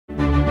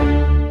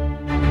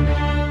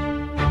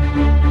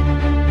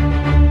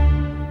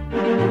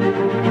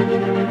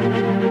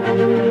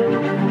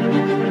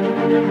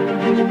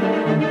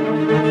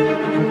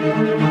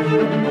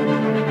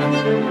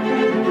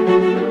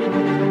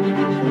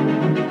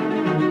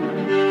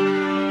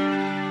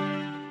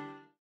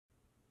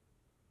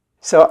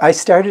So I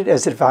started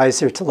as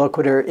advisor to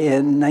Loquitur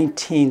in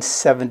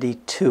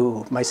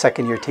 1972, my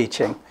second year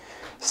teaching.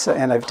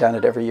 And I've done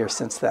it every year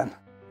since then.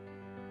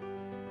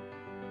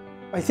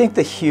 I think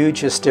the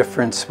hugest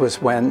difference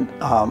was when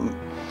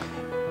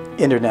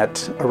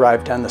internet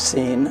arrived on the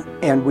scene,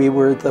 and we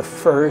were the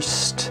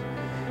first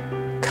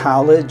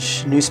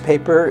college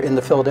newspaper in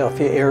the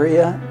Philadelphia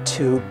area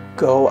to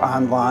go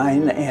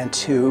online and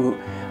to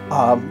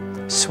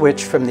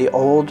switch from the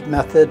old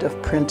method of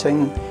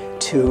printing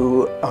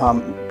to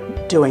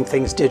doing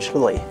things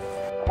digitally.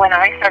 When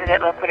I started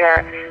at Loquitur,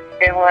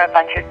 there were a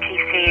bunch of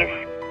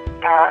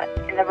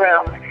PCs in the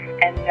room,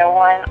 and no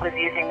one was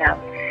using them.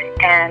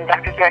 And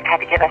Dr. Zurich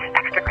had to give us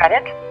extra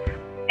credit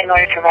in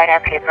order to write our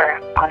paper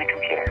on a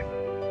computer,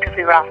 because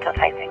we were all still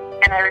typing.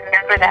 And I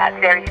remember that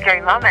very scary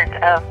moment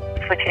of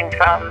switching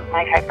from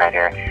my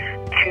typewriter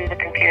to the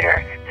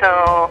computer.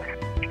 So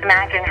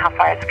imagine how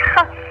far it's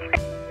come.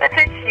 That's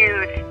a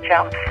huge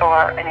jump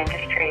for an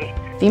industry.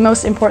 The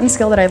most important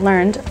skill that I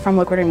learned from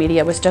Loquitur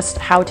Media was just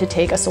how to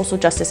take a social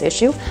justice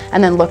issue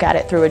and then look at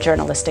it through a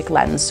journalistic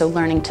lens. So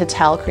learning to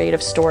tell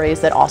creative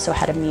stories that also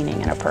had a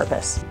meaning and a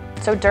purpose.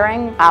 So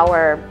during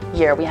our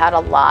year, we had a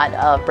lot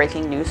of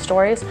breaking news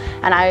stories,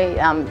 and I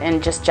am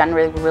just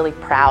generally really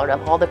proud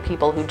of all the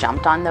people who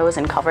jumped on those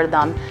and covered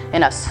them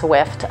in a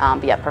swift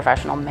yet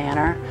professional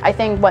manner. I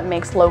think what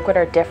makes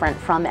Loquitur different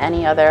from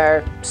any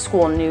other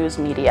school news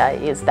media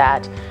is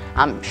that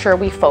sure,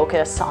 we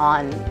focus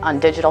on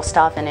digital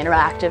stuff and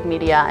interactive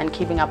media and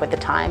keeping up with the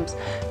times,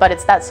 but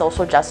it's that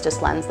social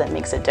justice lens that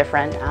makes it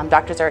different.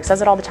 Dr. Zurich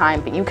says it all the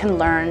time, but you can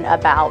learn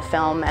about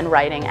film and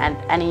writing at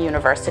any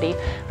university,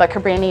 but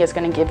Cabrini is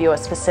going to give you a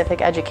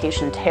specific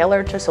education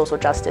tailored to social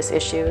justice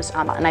issues,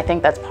 and I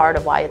think that's part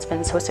of why it's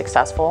been so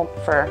successful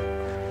for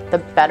the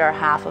better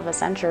half of a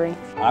century.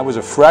 I was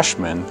a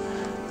freshman.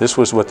 This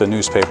was what the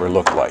newspaper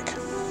looked like.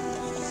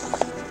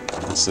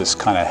 It's this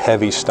kind of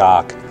heavy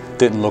stock.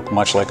 Didn't look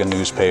much like a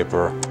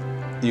newspaper.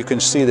 You can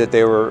see that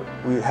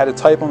we had to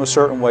type them a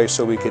certain way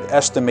so we could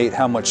estimate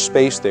how much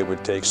space they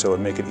would take so it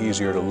would make it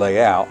easier to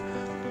lay out.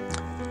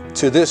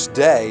 To this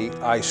day,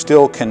 I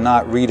still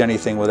cannot read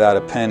anything without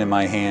a pen in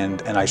my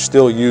hand, and I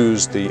still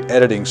use the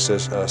editing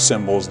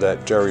symbols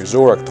that Jerry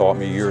Zurich taught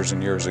me years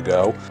and years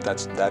ago.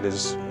 That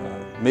is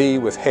me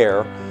with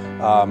hair,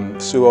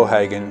 Sue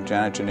O'Hagan,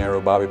 Janet Gennaro,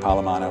 Bobby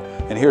Palomano,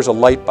 and here's a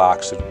light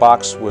box. The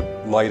box would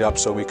light up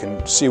so we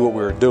can see what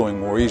we were doing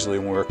more easily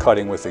when we were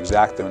cutting with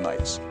X-Acto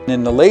knives.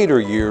 In the later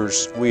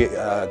years,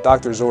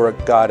 Dr.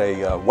 Zurich got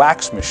a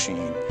wax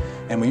machine,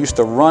 and we used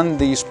to run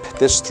this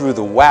through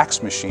the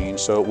wax machine,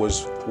 so it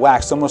was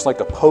waxed almost like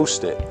a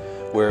Post-it,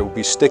 where it would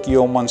be sticky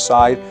on one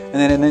side, and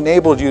then it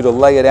enabled you to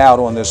lay it out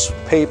on this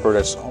paper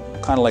that's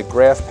kind of like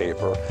graph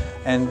paper.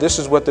 And this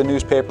is what the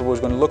newspaper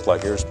was going to look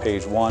like. Here's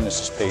page 1,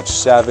 this is page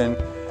 7,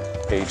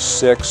 page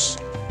 6,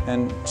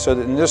 and so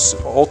this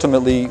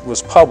ultimately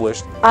was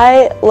published.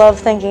 I love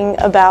thinking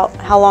about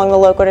how long the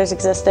Loquiturs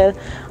existed.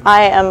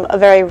 I am a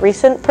very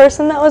recent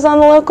person that was on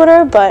the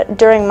Loquitur, but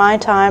during my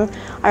time,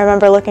 I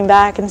remember looking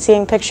back and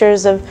seeing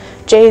pictures of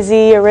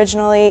Jay-Z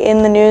originally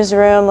in the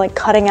newsroom, like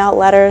cutting out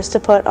letters to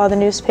put on the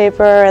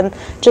newspaper, and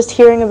just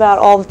hearing about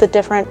all of the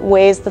different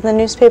ways that the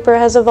newspaper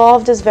has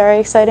evolved is very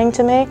exciting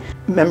to me.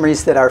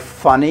 Memories that are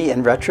funny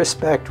in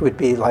retrospect would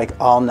be like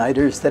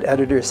all-nighters that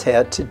editors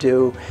had to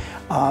do,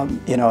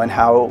 you know, and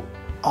how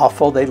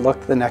awful they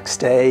looked the next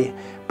day,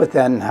 but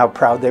then how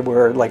proud they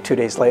were like 2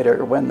 days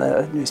later when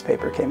the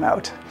newspaper came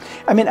out.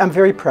 I mean, I'm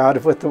very proud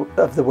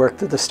of the work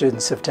that the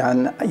students have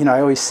done. You know, I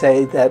always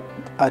say that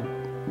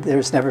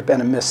there's never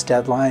been a missed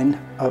deadline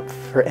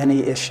for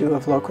any issue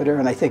of Loquitur,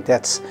 and I think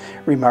that's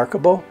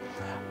remarkable.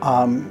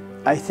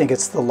 I think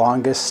it's the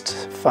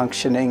longest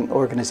functioning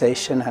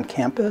organization on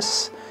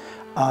campus.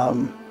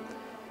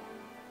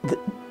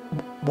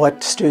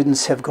 What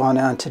students have gone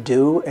on to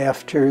do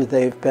after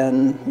they've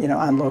been, you know,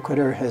 on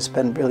Loquitur has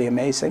been really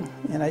amazing,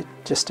 and I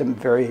just am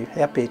very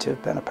happy to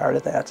have been a part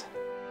of that.